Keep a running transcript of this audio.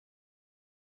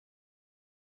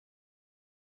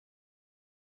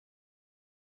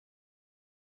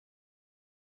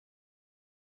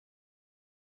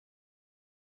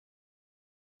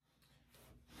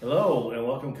Hello and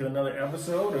welcome to another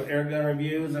episode of Air Gun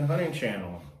Reviews and Hunting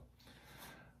Channel.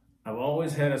 I've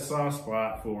always had a soft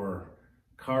spot for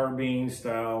carbine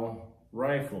style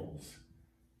rifles,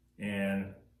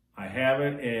 and I have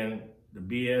it in the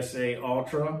BSA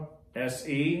Ultra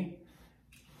SE,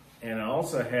 and I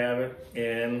also have it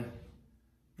in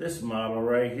this model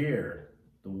right here,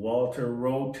 the Walther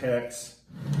Rotex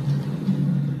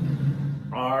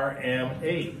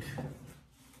RM8.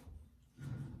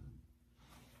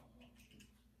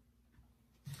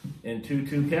 In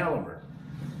 .22 caliber.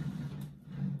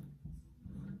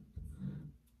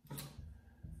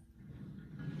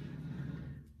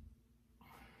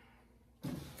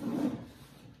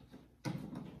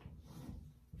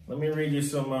 Let me read you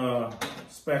some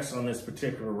specs on this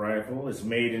particular rifle. It's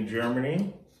made in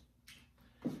Germany.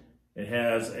 It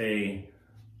has a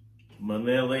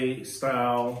Manila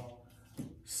style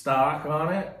stock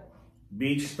on it,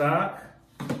 beach stock.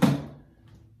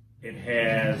 It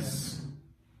has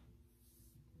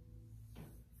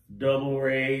double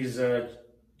raise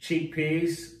cheek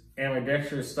piece,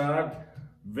 ambidextrous stock,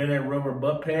 vented rubber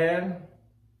butt pad.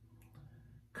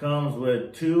 Comes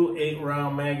with two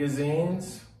 8-round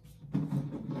magazines.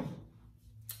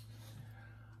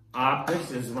 Optics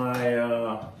is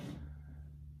my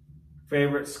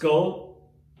favorite scope.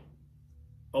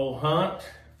 Hunt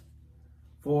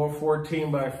 414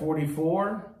 by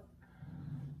 44.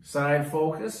 Side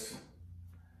focus.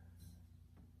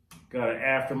 Got an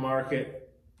aftermarket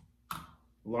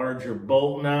larger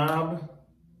bolt knob,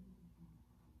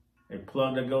 a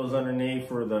plug that goes underneath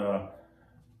for the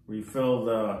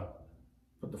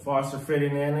put the Foster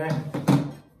fitting in it.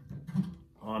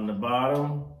 On the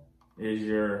bottom is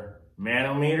your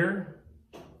manometer,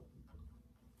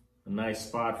 a nice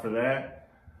spot for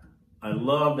that. I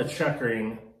love the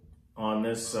checkering on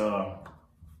this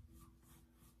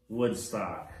wood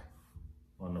stock,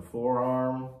 on the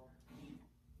forearm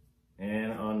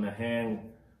and on the hand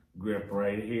grip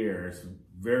right here. It's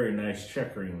very nice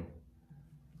checkering.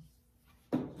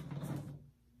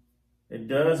 It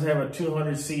does have a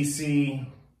 200cc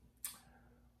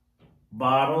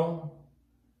bottle.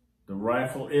 The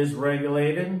rifle is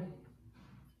regulated.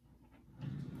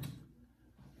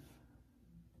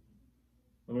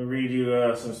 Let me read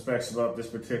you some specs about this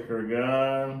particular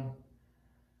gun.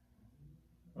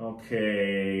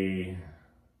 Okay.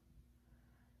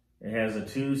 It has a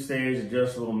 2-stage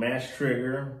adjustable match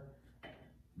trigger,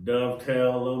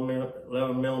 dovetail,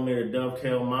 11mm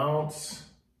dovetail mounts.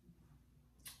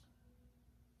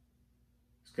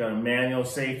 It's got a manual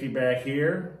safety back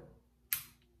here.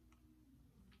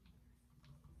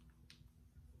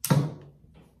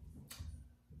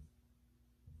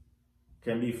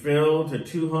 Can be filled to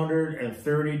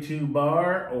 232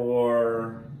 bar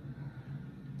or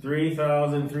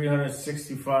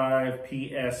 3,365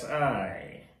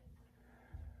 PSI.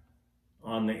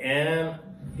 On the end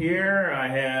here, I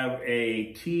have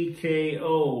a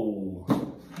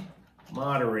TKO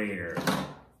moderator.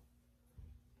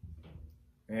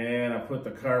 And I put the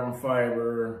carbon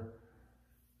fiber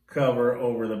cover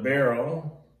over the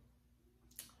barrel.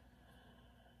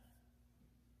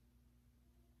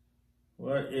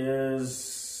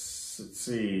 Let's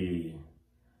see.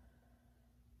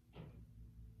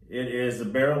 The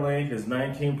barrel length is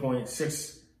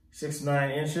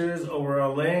 19.69 inches,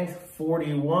 overall length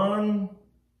 41.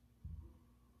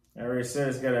 I already said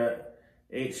it's got a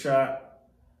 8-shot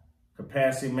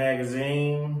capacity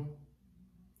magazine.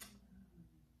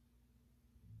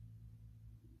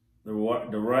 The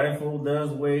rifle does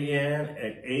weigh in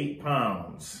at 8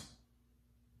 pounds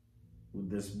with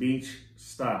this beach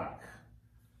stock.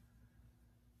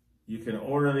 You can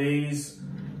order these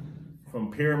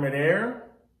from Pyramid Air.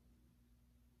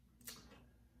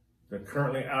 They're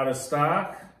currently out of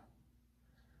stock,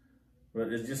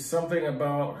 but it's just something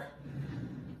about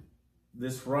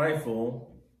this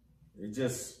rifle. You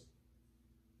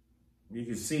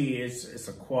can see it's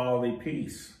a quality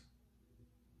piece.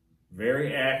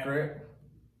 Very accurate.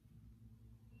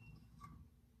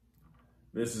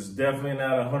 This is definitely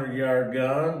not a 100-yard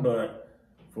gun, but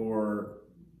for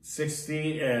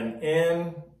 60 and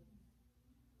in,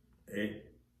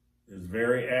 it is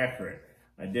very accurate.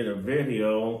 I did a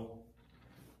video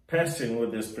testing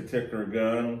with this particular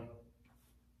gun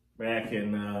back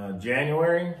in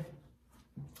January.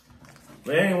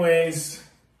 But anyways,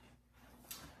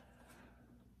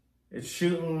 it's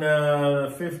shooting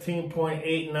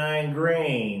 15.89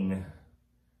 grain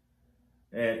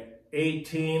at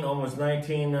 18, almost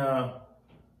 19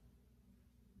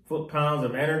 foot-pounds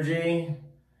of energy.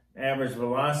 Average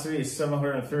velocity is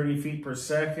 730 feet per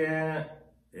second.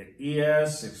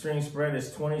 ES, extreme spread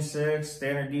is 26,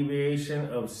 standard deviation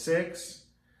of 6.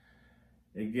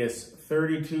 It gets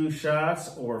 32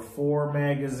 shots or 4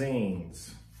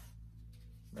 magazines.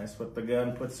 That's what the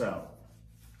gun puts out.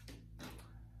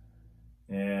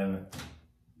 And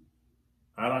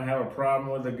I don't have a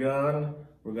problem with the gun.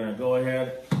 We're gonna go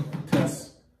ahead and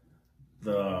test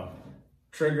the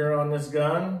trigger on this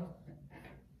gun.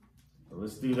 So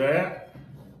let's do that.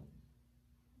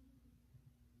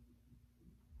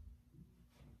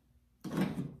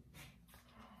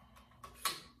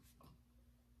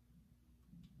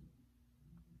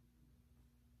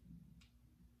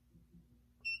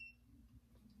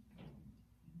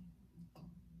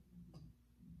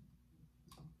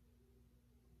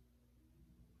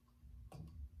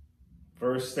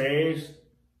 First stage,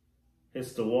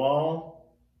 hits the wall.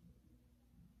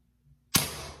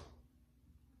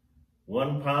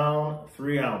 1 pound,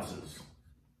 3 ounces.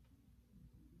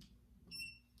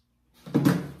 It's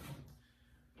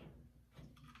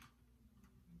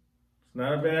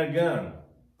not a bad gun.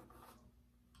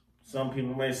 Some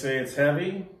people may say it's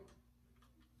heavy.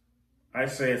 I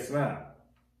say it's not,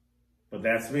 but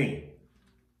that's me.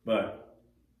 But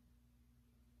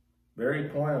very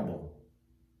pointable.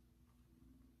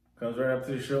 Comes right up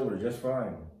to the shoulder just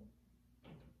fine.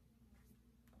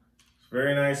 It's a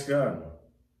very nice gun.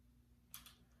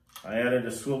 I added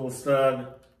a swivel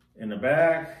stud in the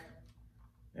back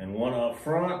and one up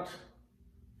front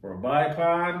for a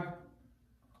bipod,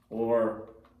 or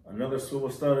another swivel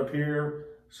stud up here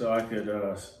so I could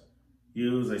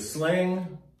use a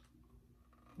sling.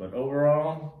 But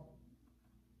overall,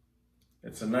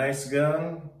 it's a nice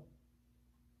gun.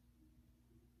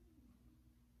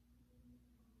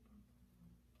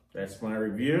 That's my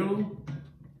review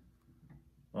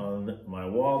on my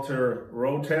Walther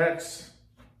Rotex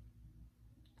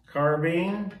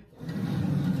carbine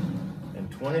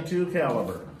and .22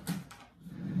 caliber.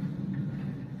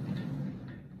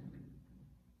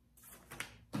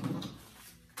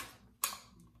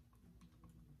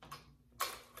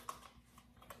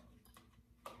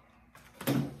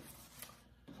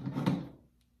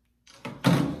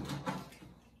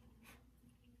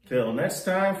 Till next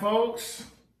time, folks.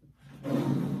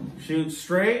 Shoot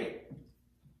straight,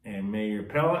 and may your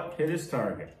pellet hit its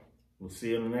target. We'll see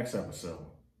you in the next episode.